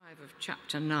of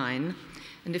chapter 9,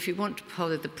 and if you want to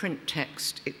follow the print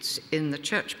text, it's in the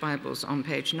church Bibles on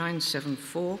page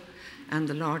 974 and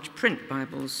the large print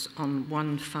Bibles on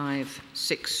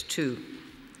 1562.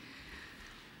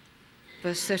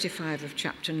 Verse 35 of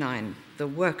chapter 9, the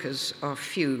workers are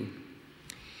few.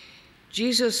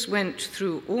 Jesus went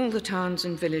through all the towns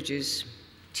and villages,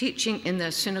 teaching in their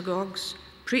synagogues,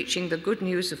 preaching the good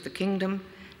news of the kingdom,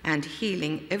 and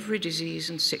healing every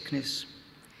disease and sickness.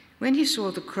 When he saw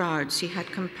the crowds, he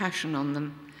had compassion on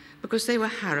them, because they were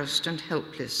harassed and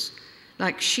helpless,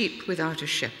 like sheep without a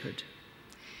shepherd.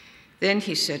 Then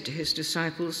he said to his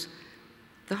disciples,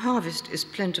 "The harvest is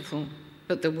plentiful,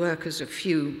 but the workers are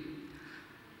few.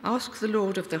 Ask the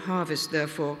Lord of the harvest,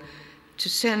 therefore, to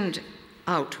send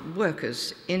out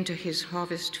workers into his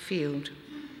harvest field."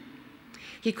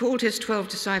 He called his 12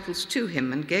 disciples to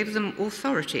him and gave them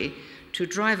authority to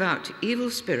drive out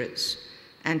evil spirits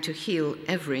and to heal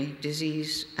every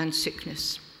disease and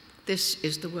sickness. This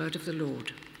is the word of the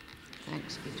Lord.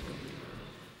 Thanks be to God.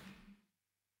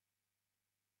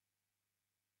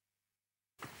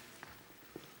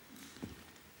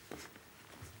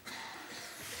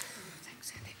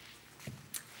 Thanks, Andy.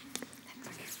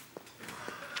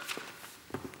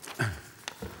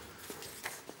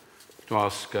 To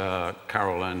ask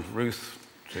Carol and Ruth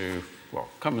to,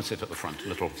 come and sit at the front, a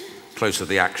little closer to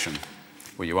the action.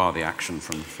 Well, you are the action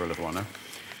for a little while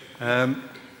now.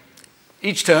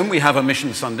 Each term we have a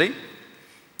Mission Sunday,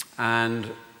 and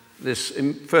this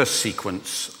first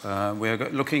sequence we're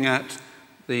looking at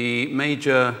the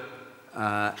major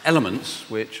elements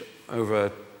which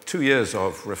over 2 years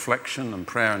of reflection and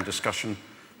prayer and discussion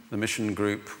the mission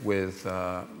group with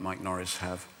Mike Norris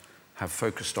have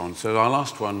focused on. So our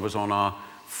last one was on our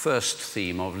first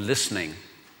theme of listening.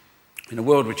 In a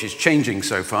world which is changing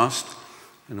so fast,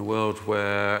 in a world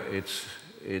where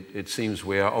it seems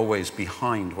we are always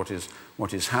behind what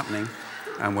is happening,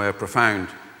 and where profound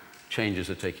changes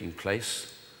are taking place,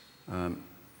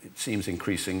 it seems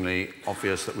increasingly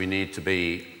obvious that we need to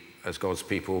be, as God's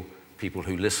people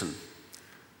who listen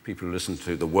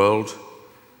to the world,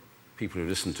 people who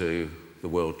listen to the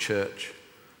world church,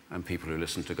 and people who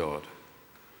listen to God.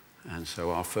 And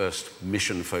so our first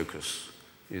mission focus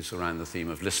is around the theme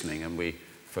of listening, and we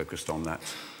focused on that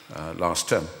last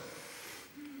term.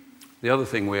 The other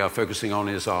thing we are focusing on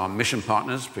is our mission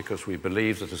partners, because we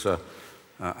believe that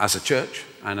as a church,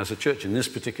 and as a church in this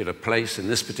particular place, in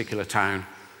this particular town,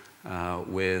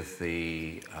 with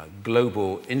the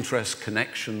global interest,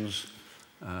 connections,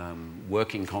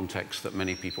 working context that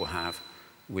many people have,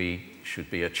 we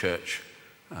should be a church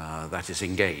that is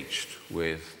engaged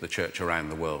with the church around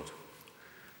the world,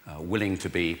 willing to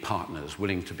be partners,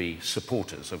 willing to be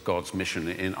supporters of God's mission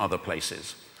in other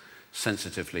places,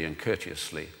 sensitively and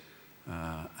courteously,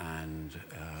 and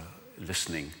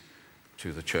listening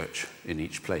to the church in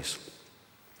each place.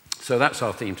 So that's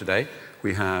our theme today.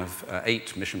 We have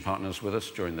 8 mission partners with us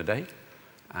during the day,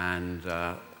 and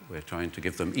we're trying to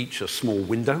give them each a small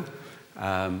window.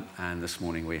 And this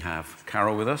morning we have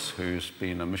Carol with us, who's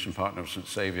been a mission partner of St.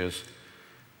 Saviour's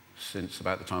since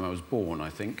about the time I was born, I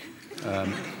think.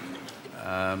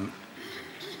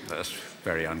 That's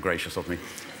very ungracious of me,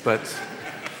 but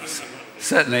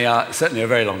certainly a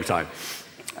very long time.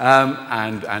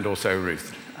 And also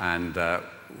Ruth. And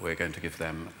we're going to give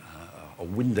them a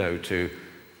window to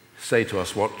say to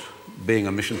us what being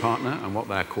a mission partner and what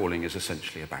their calling is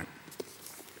essentially about.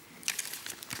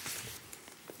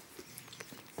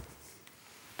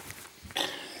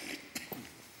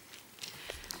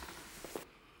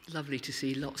 Lovely to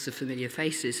see lots of familiar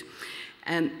faces.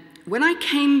 When I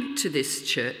came to this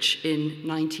church in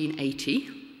 1980,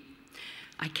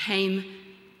 I came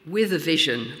with a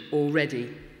vision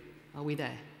already. Are we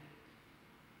there?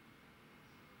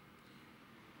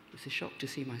 It's a shock to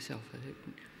see myself, I don't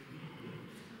think.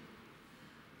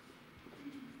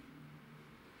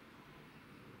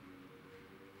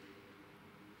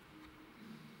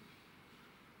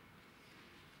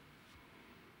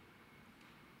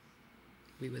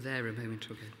 We were there a moment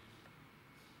ago.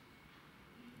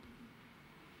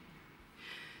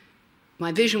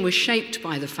 My vision was shaped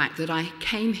by the fact that I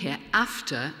came here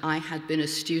after I had been a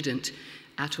student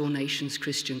at All Nations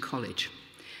Christian College.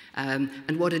 And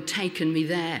what had taken me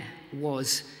there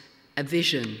was a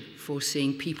vision for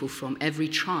seeing people from every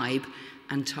tribe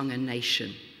and tongue and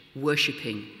nation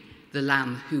worshipping the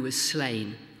Lamb who was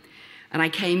slain. And I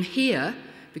came here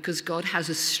because God has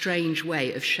a strange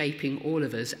way of shaping all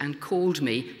of us, and called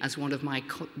me, as one of my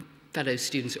fellow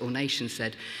students at All Nations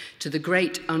said, to the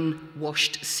great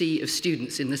unwashed sea of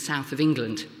students in the south of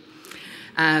England.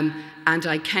 And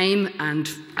I came and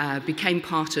became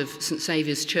part of St.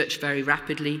 Saviour's Church very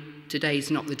rapidly. Today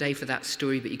is not the day for that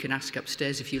story, but you can ask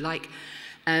upstairs if you like.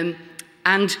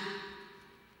 And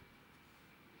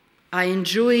I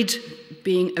enjoyed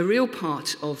being a real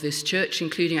part of this church,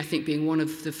 including, I think, being one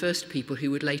of the first people who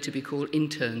would later be called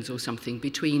interns or something,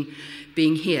 between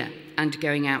being here and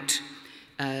going out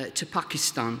to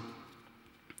Pakistan.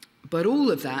 But all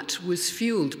of that was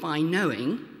fueled by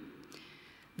knowing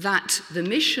that the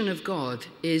mission of God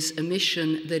is a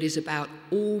mission that is about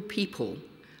all people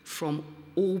from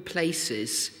all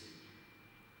places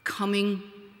coming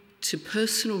to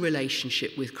personal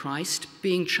relationship with Christ,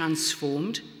 being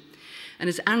transformed. And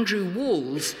as Andrew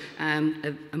Walls,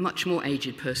 a much more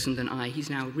aged person than I, he's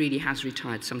now really has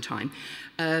retired some time,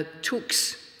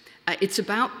 talks, it's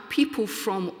about people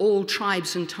from all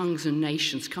tribes and tongues and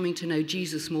nations coming to know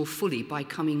Jesus more fully by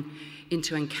coming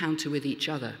into encounter with each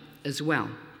other as well.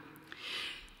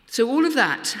 So all of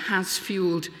that has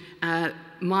fueled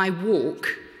my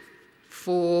walk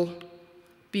for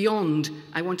beyond,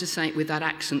 I want to say it with that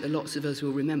accent that lots of us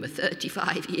will remember,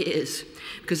 35 years,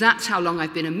 because that's how long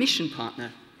I've been a mission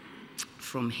partner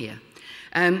from here.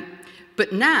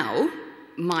 But now,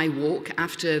 my walk,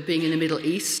 after being in the Middle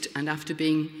East and after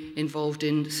being involved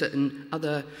in certain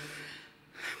other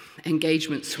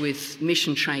engagements with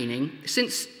mission training,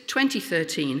 since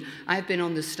 2013, I've been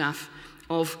on the staff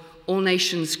of All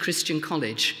Nations Christian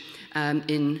College,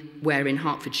 in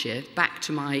Hertfordshire, back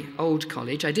to my old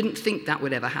college. I didn't think that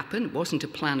would ever happen. It wasn't a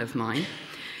plan of mine.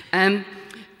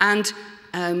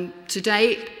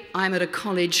 Today, I'm at a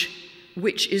college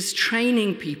which is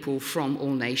training people from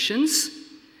all nations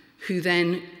who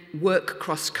then work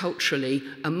cross-culturally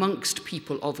amongst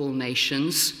people of all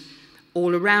nations,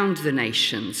 all around the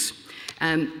nations.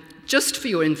 Just for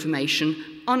your information,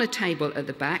 on a table at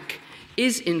the back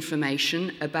is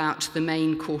information about the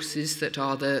main courses that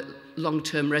are the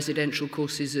long-term residential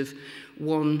courses of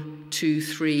 1, 2,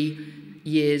 3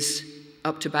 years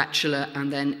up to bachelor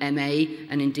and then MA,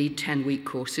 and indeed 10-week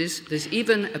courses. There's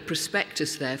even a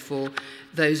prospectus there for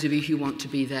those of you who want to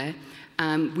be there.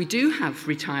 We do have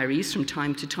retirees from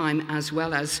time to time, as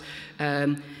well as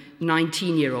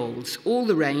 19-year-olds, all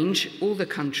the range, all the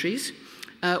countries.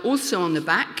 Also on the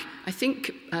back, I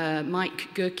think Mike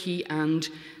Gerke and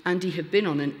Andy have been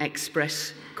on an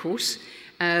express course.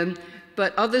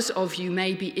 But others of you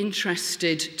may be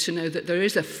interested to know that there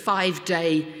is a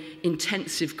 5-day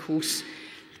intensive course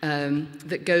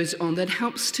that goes on that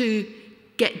helps to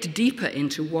get deeper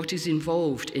into what is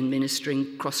involved in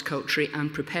ministering cross-culturally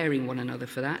and preparing one another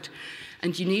for that.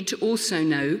 And you need to also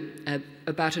know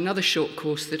about another short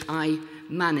course that I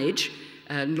manage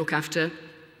and look after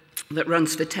that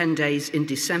runs for 10 days in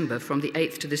December, from the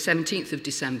 8th to the 17th of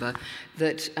December,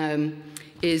 that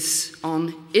is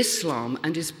on Islam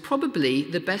and is probably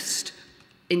the best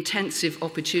intensive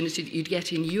opportunity that you'd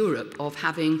get in Europe of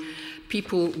having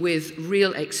people with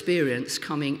real experience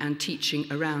coming and teaching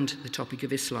around the topic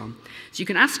of Islam. So you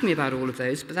can ask me about all of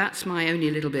those, but that's my only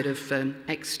little bit of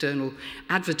external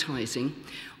advertising.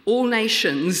 All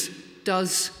Nations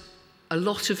does a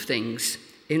lot of things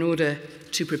in order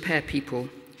to prepare people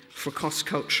for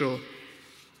cross-cultural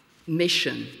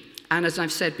mission. And as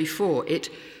I've said before, it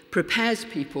prepares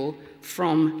people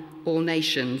from all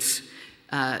nations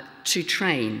to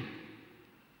train.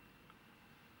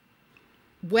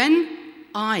 When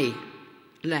I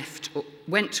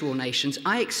went to All Nations,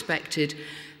 I expected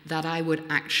that I would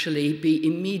actually be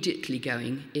immediately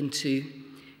going into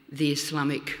the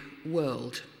Islamic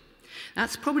world.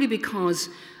 That's probably because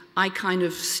I kind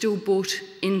of still bought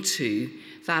into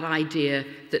that idea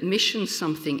that mission's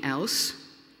something else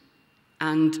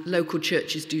and local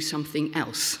churches do something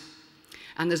else.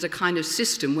 And there's a kind of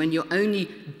system when you're only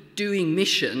doing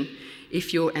mission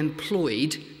if you're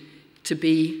employed to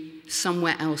be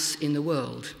somewhere else in the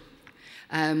world.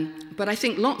 But I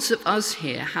think lots of us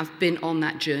here have been on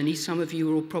that journey. Some of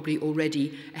you are probably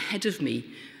already ahead of me,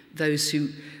 those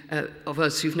of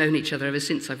us who've known each other ever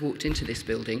since I've walked into this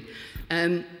building,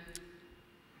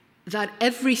 that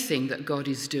everything that God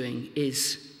is doing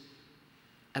is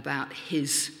about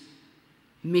his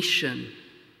mission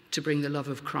to bring the love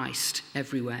of Christ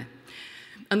everywhere.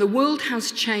 And the world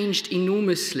has changed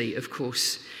enormously, of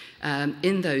course,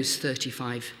 in those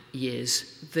 35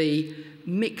 years. The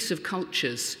mix of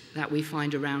cultures that we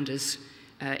find around us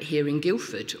here in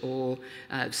Guildford, or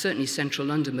certainly central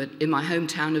London, but in my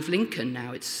hometown of Lincoln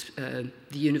now, it's the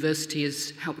university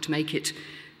has helped make it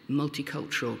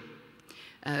multicultural.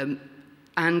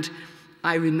 And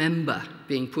I remember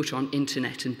being put on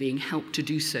internet and being helped to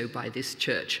do so by this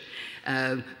church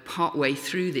partway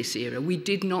through this era. We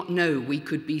did not know we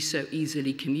could be so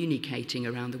easily communicating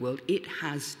around the world. It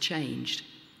has changed.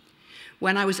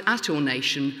 When I was at All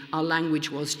Nation, our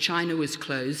language was China was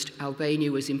closed,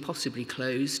 Albania was impossibly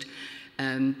closed,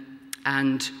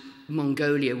 and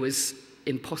Mongolia was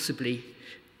impossibly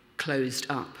closed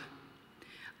up.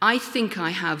 I think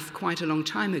I have, quite a long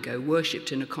time ago,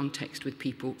 worshipped in a context with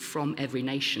people from every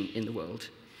nation in the world,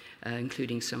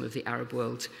 including some of the Arab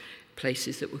world,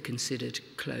 places that were considered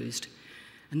closed.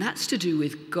 And that's to do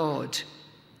with God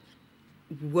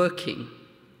working,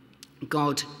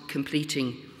 God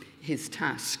completing his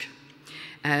task.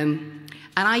 And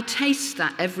I taste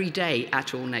that every day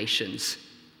at All Nations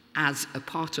as a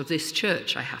part of this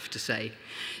church, I have to say.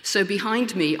 So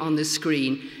behind me on the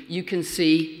screen, you can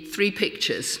see 3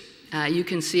 pictures. You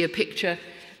can see a picture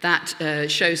that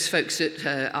shows folks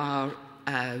that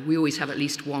we always have at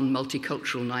least one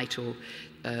multicultural night or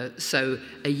so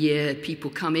a year. People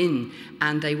come in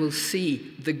and they will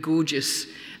see the gorgeous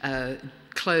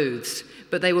clothes,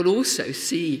 but they will also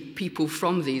see people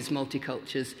from these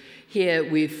multicultures. Here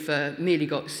we've merely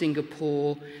got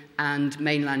Singapore and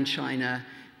mainland China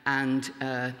and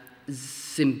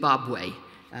Zimbabwe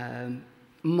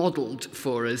modelled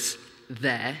for us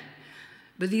there.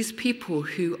 But these people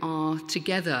who are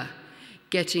together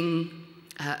getting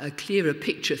a clearer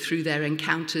picture through their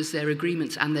encounters, their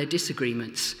agreements and their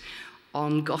disagreements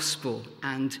on gospel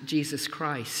and Jesus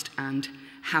Christ and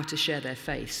how to share their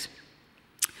faith.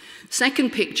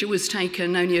 Second picture was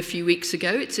taken only a few weeks ago.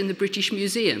 It's in the British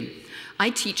Museum. I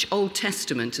teach Old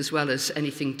Testament as well as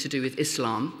anything to do with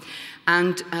Islam.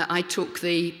 And I took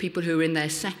the people who were in their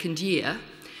second year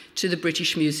to the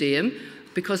British Museum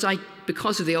because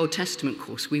of the Old Testament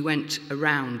course. We went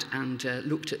around and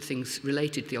looked at things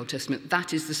related to the Old Testament.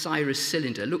 That is the Cyrus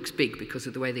cylinder. Looks big because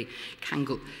of the way the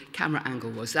camera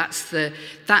angle was. That's the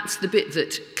bit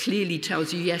that clearly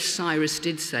tells you, yes, Cyrus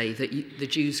did say that the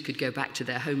Jews could go back to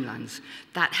their homelands.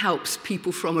 That helps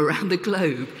people from around the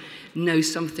globe know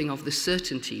something of the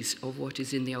certainties of what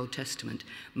is in the Old Testament.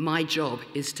 My job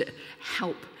is to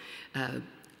help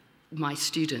my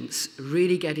students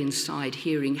really get inside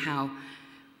hearing how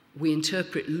we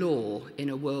interpret law in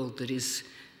a world that is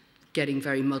getting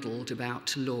very muddled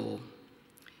about law.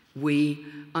 We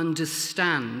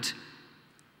understand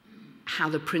how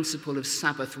the principle of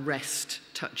Sabbath rest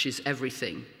touches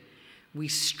everything. We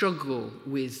struggle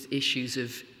with issues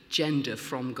of gender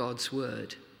from God's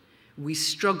word. We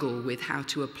struggle with how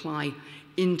to apply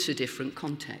into different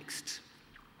contexts.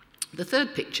 The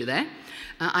third picture there,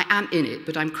 I am in it,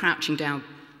 but I'm crouching down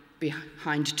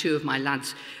behind 2 of my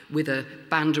lads with a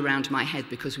band around my head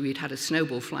because we'd had a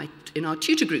snowball fight in our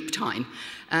tutor group time.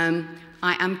 I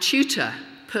am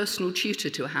personal tutor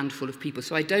to a handful of people,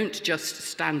 so I don't just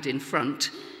stand in front.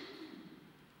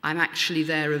 I'm actually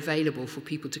there available for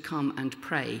people to come and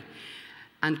pray.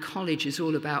 And college is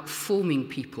all about forming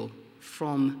people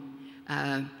from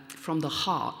the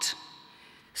heart,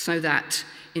 so that,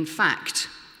 in fact,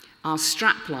 our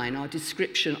strapline, our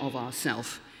description of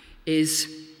ourselves, is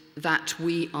that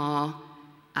we are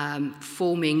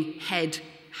forming head,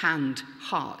 hand,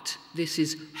 heart. This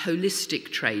is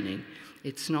holistic training.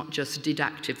 It's not just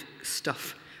didactic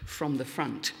stuff from the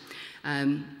front.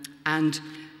 And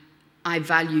I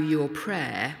value your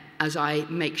prayer as I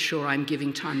make sure I'm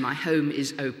giving time. My home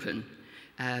is open.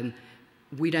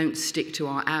 We don't stick to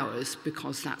our hours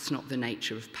because that's not the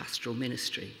nature of pastoral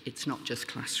ministry. It's not just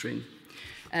classroom.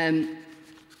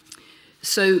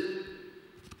 So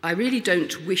I really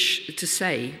don't wish to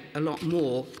say a lot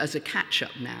more as a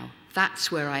catch-up now.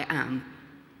 That's where I am.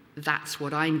 That's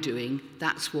what I'm doing.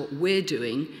 That's what we're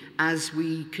doing as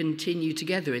we continue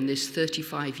together in this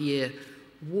 35-year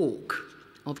walk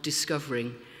of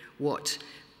discovering what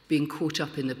being caught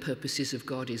up in the purposes of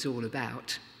God is all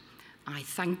about. I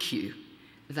thank you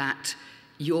that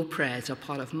your prayers are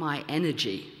part of my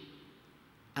energy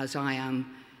as I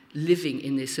am living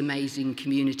in this amazing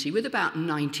community with about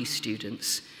 90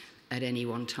 students at any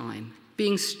one time,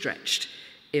 being stretched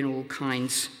in all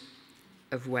kinds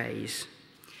of ways.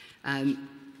 10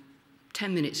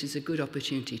 minutes is a good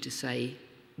opportunity to say,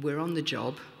 we're on the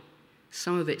job.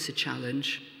 Some of it's a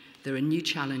challenge. There are new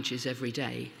challenges every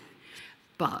day.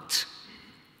 But,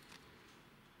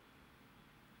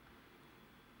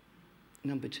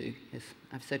 number 2, yes,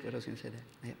 I've said what I was going to say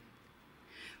there. Yeah.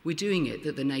 We're doing it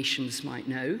that the nations might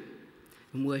know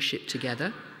and worship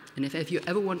together. And if you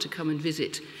ever want to come and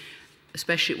visit,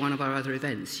 especially at one of our other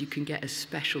events, you can get a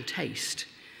special taste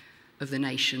of the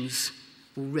nations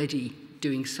already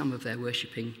doing some of their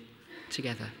worshipping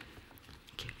together.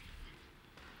 Thank you.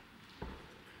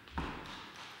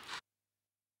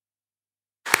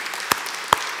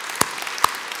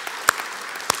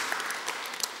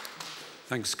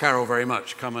 Thanks, Carol, very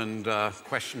much. Come and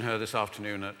question her this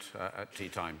afternoon at tea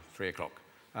time, 3 o'clock.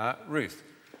 Ruth.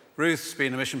 Ruth's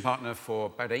been a mission partner for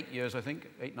about 8 years, I think.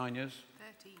 8, 9 years?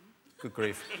 13. Good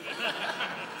grief.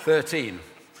 13.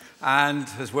 And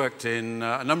has worked in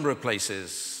a number of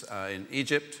places, in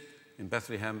Egypt, in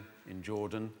Bethlehem, in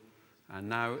Jordan, and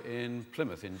now in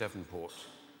Plymouth, in Devonport,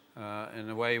 in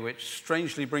a way which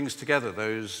strangely brings together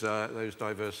those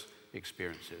diverse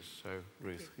experiences. So,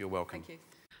 Ruth, you're welcome. Thank you.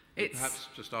 Perhaps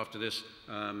just after this,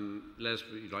 Les,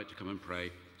 would you like to come and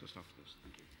pray just after this?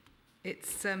 Thank you.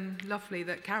 It's lovely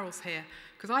that Carol's here,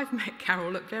 because I've met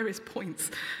Carol at various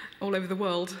points all over the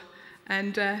world.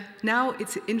 And now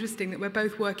it's interesting that we're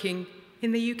both working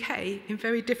in the UK in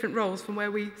very different roles from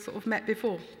where we sort of met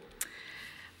before.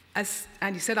 As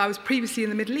Andy said, I was previously in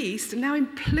the Middle East and now in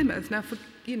Plymouth. Now,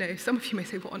 some of you may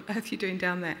say, what on earth are you doing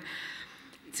down there?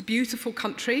 It's a beautiful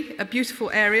country, a beautiful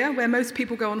area where most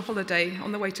people go on holiday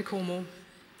on the way to Cornwall.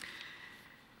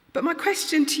 But my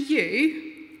question to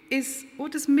you is,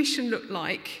 what does mission look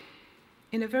like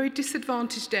in a very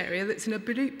disadvantaged area that's in a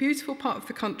beautiful part of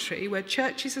the country where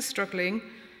churches are struggling,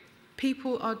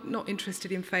 people are not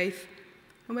interested in faith,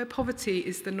 and where poverty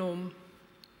is the norm?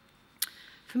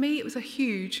 For me, it was a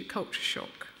huge culture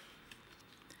shock.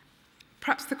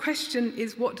 Perhaps the question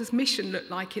is, what does mission look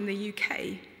like in the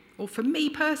UK? Or for me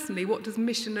personally, what does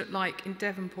mission look like in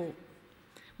Devonport,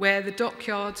 where the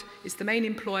dockyard is the main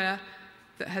employer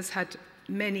that has had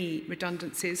many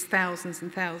redundancies, thousands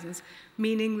and thousands,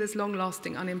 meaning there's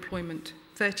long-lasting unemployment.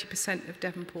 30% of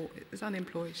Devonport is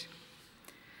unemployed.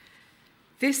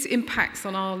 This impacts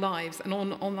on our lives and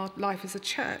on our life as a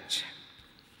church.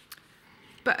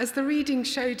 But as the reading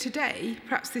showed today,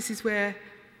 perhaps this is where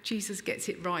Jesus gets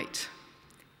it right.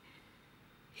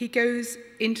 He goes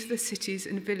into the cities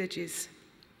and villages.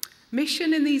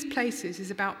 Mission in these places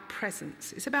is about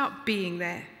presence. It's about being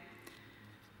there.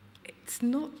 It's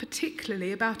not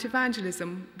particularly about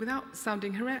evangelism, without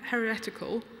sounding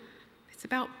heretical. It's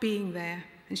about being there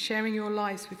and sharing your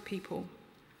lives with people.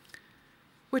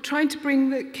 We're trying to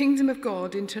bring the kingdom of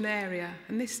God into an area,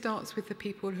 and this starts with the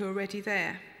people who are already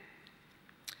there.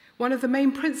 One of the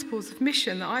main principles of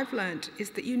mission that I've learned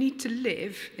is that you need to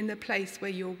live in the place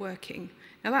where you're working.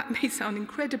 Now, that may sound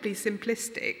incredibly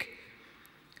simplistic,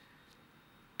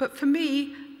 but for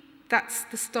me, that's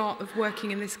the start of working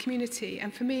in this community.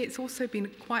 And for me, it's also been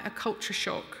quite a culture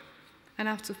shock and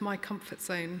out of my comfort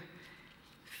zone.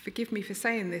 Forgive me for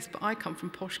saying this, but I come from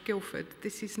posh Guildford.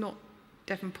 This is not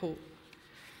Devonport.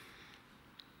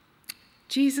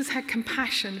 Jesus had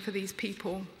compassion for these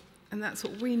people, and that's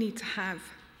what we need to have.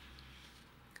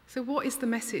 So what is the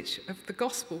message of the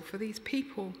gospel for these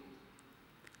people?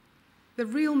 The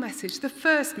real message, the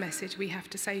first message we have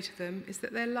to say to them is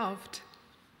that they're loved.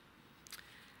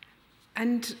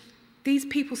 And these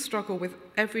people struggle with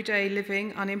everyday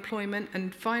living, unemployment,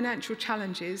 and financial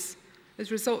challenges as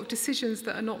a result of decisions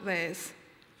that are not theirs.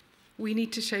 We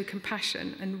need to show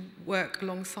compassion and work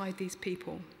alongside these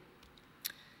people.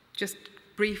 Just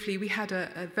briefly, we had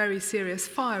a very serious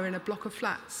fire in a block of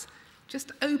flats.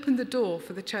 Just opened the door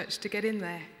for the church to get in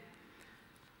there,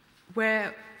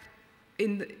 where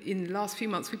in the last few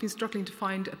months we've been struggling to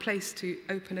find a place to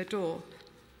open a door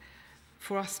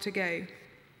for us to go.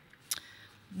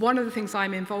 One of the things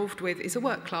I'm involved with is a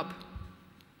work club.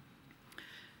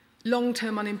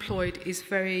 Long-term unemployed is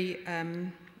very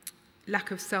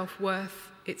lack of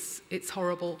self-worth. It's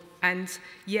horrible, and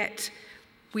yet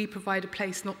we provide a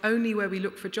place not only where we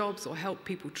look for jobs or help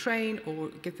people train or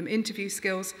give them interview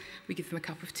skills, we give them a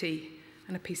cup of tea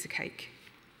and a piece of cake.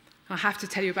 I have to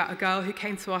tell you about a girl who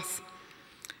came to us,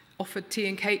 offered tea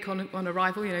and cake on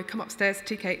arrival, come upstairs,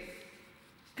 tea, cake.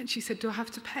 And she said, do I have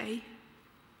to pay?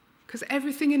 Because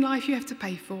everything in life you have to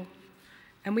pay for.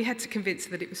 And we had to convince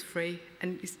her that it was free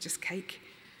and it's just cake.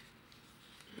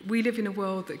 We live in a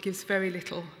world that gives very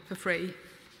little for free.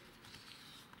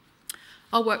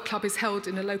 Our work club is held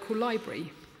in a local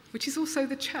library, which is also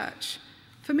the church.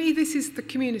 For me, this is the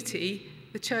community,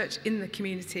 the church in the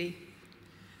community.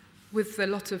 With a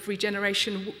lot of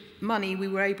regeneration money, we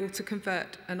were able to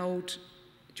convert an old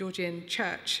Georgian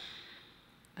church.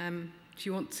 If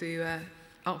you want to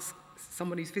ask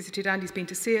someone who's visited, Andy's been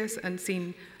to see us and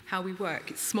seen how we work.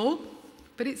 It's small,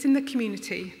 but it's in the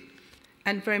community,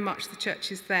 and very much the church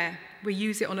is there. We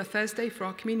use it on a Thursday for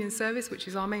our communion service, which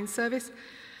is our main service.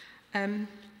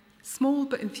 Small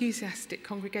but enthusiastic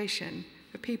congregation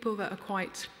for people that are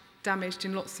quite damaged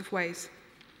in lots of ways.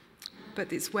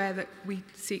 But it's where that we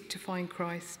seek to find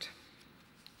Christ.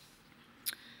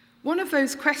 One of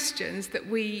those questions that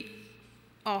we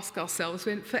ask ourselves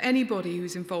for anybody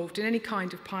who's involved in any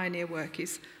kind of pioneer work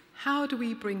is, How do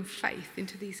we bring faith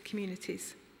into these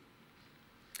communities?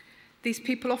 These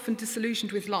people often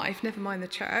disillusioned with life, never mind the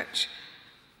church,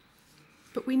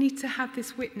 but we need to have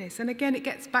this witness. And again, it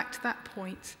gets back to that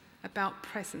point about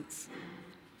presence,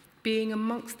 being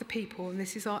amongst the people, and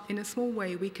this is in a small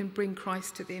way we can bring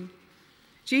Christ to them.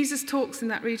 Jesus talks in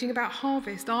that reading about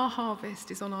harvest. Our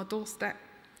harvest is on our doorstep,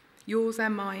 yours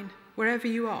and mine, wherever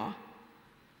you are.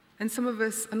 And some of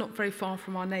us are not very far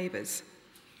from our neighbours,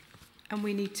 and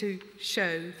we need to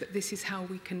show that this is how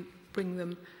we can bring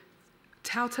them,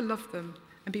 how to love them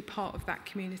and be part of that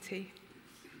community.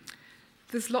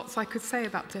 There's lots I could say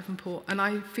about Devonport, and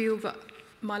I feel that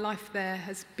my life there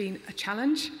has been a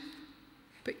challenge,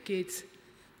 but good.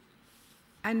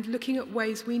 And looking at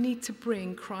ways we need to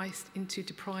bring Christ into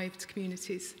deprived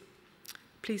communities.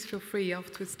 Please feel free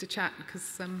afterwards to chat, because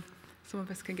some of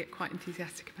us can get quite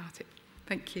enthusiastic about it.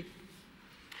 Thank you.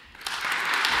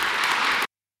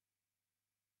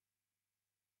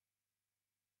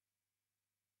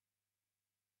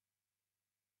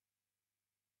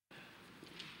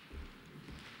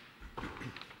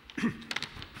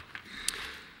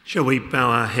 Shall we bow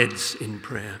our heads in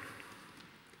prayer?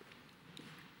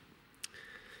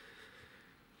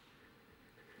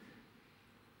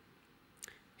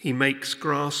 He makes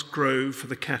grass grow for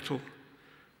the cattle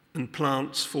and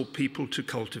plants for people to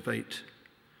cultivate,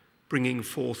 bringing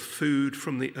forth food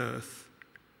from the earth,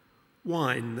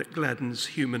 wine that gladdens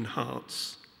human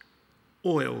hearts,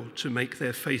 oil to make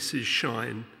their faces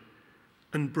shine,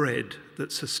 and bread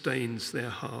that sustains their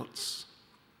hearts.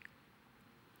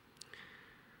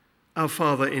 Our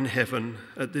Father in heaven,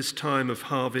 at this time of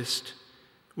harvest,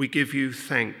 we give you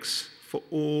thanks for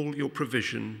all your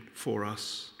provision for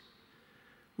us.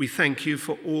 We thank you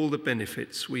for all the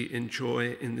benefits we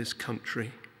enjoy in this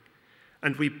country,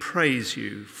 and we praise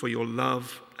you for your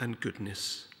love and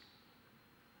goodness.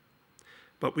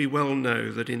 But we well know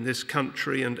that in this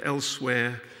country and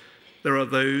elsewhere, there are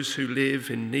those who live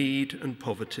in need and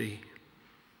poverty.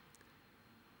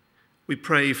 We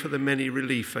pray for the many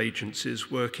relief agencies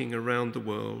working around the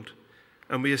world,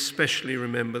 and we especially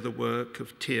remember the work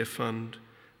of Tear Fund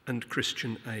and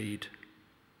Christian Aid.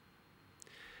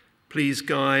 Please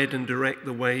guide and direct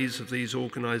the ways of these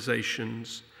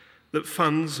organisations, that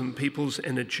funds and people's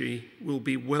energy will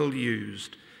be well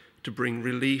used to bring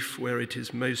relief where it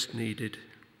is most needed.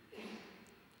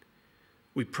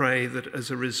 We pray that as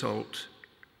a result,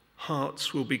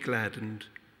 hearts will be gladdened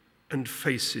and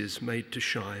faces made to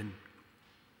shine.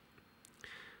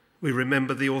 We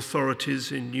remember the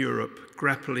authorities in Europe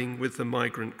grappling with the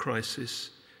migrant crisis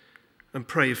and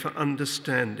pray for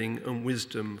understanding and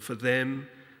wisdom for them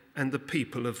and the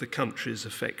people of the countries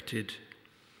affected.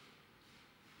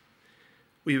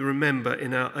 We remember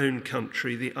in our own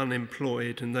country the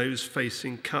unemployed and those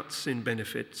facing cuts in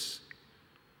benefits.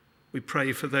 We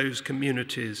pray for those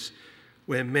communities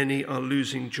where many are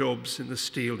losing jobs in the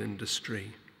steel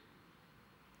industry.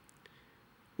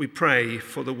 We pray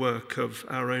for the work of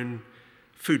our own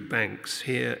food banks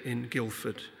here in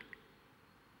Guildford.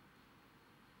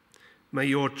 May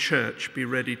your church be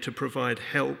ready to provide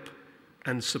help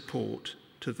and support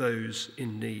to those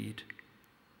in need.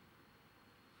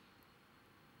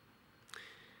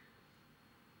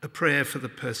 A prayer for the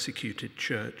persecuted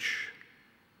church.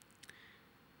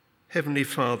 Heavenly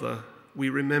Father, we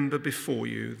remember before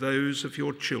you those of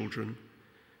your children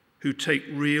who take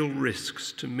real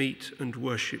risks to meet and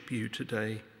worship you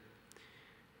today,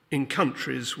 in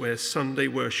countries where Sunday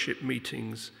worship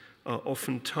meetings are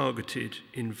often targeted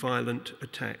in violent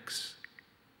attacks.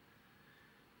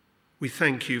 We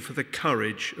thank you for the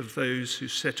courage of those who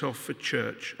set off for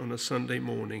church on a Sunday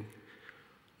morning,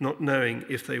 not knowing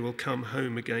if they will come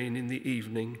home again in the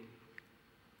evening.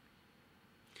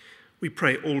 We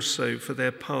pray also for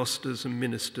their pastors and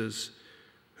ministers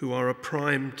who are a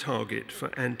prime target for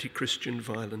anti-Christian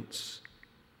violence.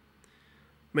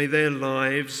 May their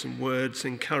lives and words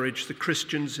encourage the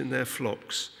Christians in their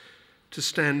flocks to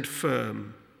stand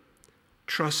firm,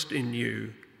 trust in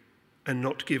you, and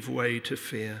not give way to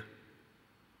fear.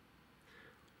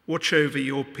 Watch over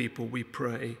your people, we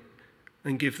pray,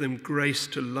 and give them grace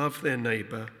to love their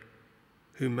neighbour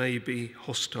who may be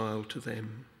hostile to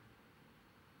them.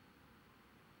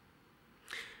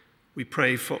 We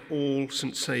pray for all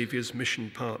St. Saviour's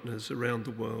mission partners around the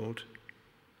world.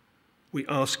 We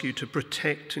ask you to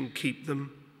protect and keep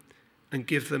them and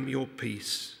give them your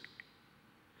peace.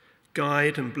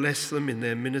 Guide and bless them in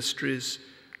their ministries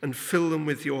and fill them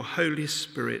with your Holy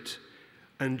Spirit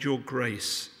and your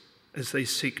grace as they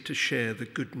seek to share the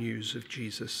good news of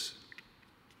Jesus.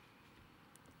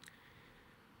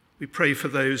 We pray for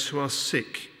those who are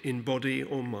sick in body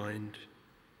or mind.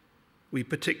 We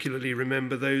particularly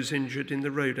remember those injured in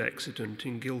the road accident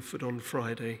in Guildford on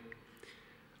Friday,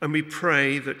 and we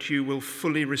pray that you will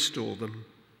fully restore them.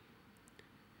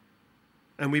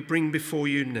 And we bring before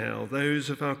you now those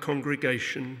of our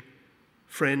congregation,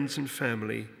 friends and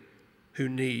family who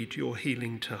need your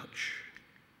healing touch.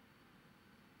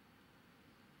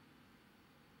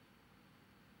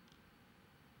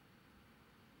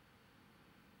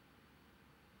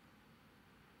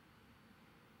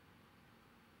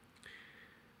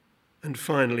 And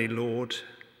finally, Lord,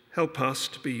 help us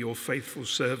to be your faithful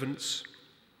servants.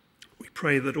 We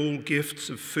pray that all gifts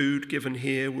of food given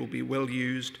here will be well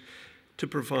used to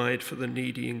provide for the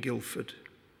needy in Guildford.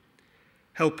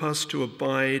 Help us to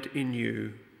abide in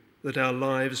you, that our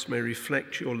lives may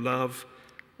reflect your love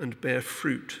and bear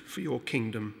fruit for your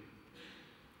kingdom.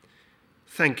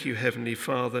 Thank you, Heavenly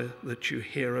Father, that you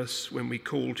hear us when we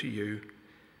call to you.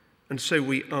 And so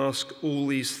we ask all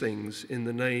these things in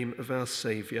the name of our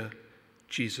Saviour,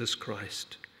 Jesus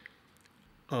Christ.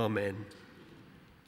 Amen.